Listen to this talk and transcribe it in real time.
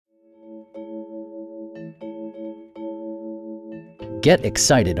Get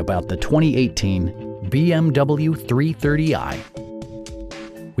excited about the 2018 BMW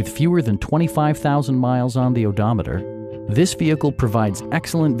 330i. With fewer than 25,000 miles on the odometer, this vehicle provides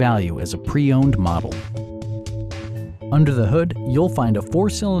excellent value as a pre-owned model. Under the hood, you'll find a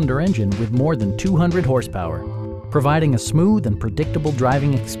 4-cylinder engine with more than 200 horsepower, providing a smooth and predictable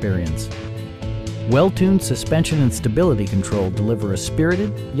driving experience. Well-tuned suspension and stability control deliver a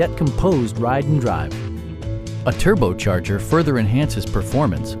spirited yet composed ride and drive. A turbocharger further enhances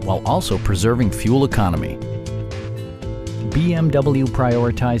performance while also preserving fuel economy. BMW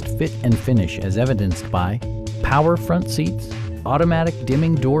prioritized fit and finish as evidenced by power front seats, automatic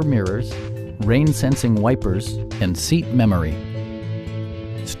dimming door mirrors, rain-sensing wipers, and seat memory.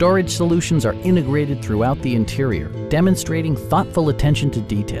 Storage solutions are integrated throughout the interior, demonstrating thoughtful attention to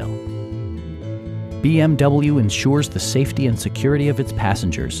detail. BMW ensures the safety and security of its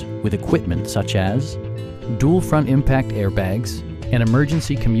passengers with equipment such as dual front impact airbags, an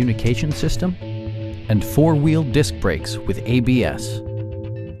emergency communication system, and 4-wheel disc brakes with ABS.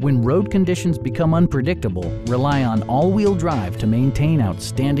 When road conditions become unpredictable, rely on all-wheel drive to maintain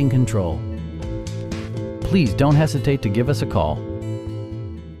outstanding control. Please don't hesitate to give us a call.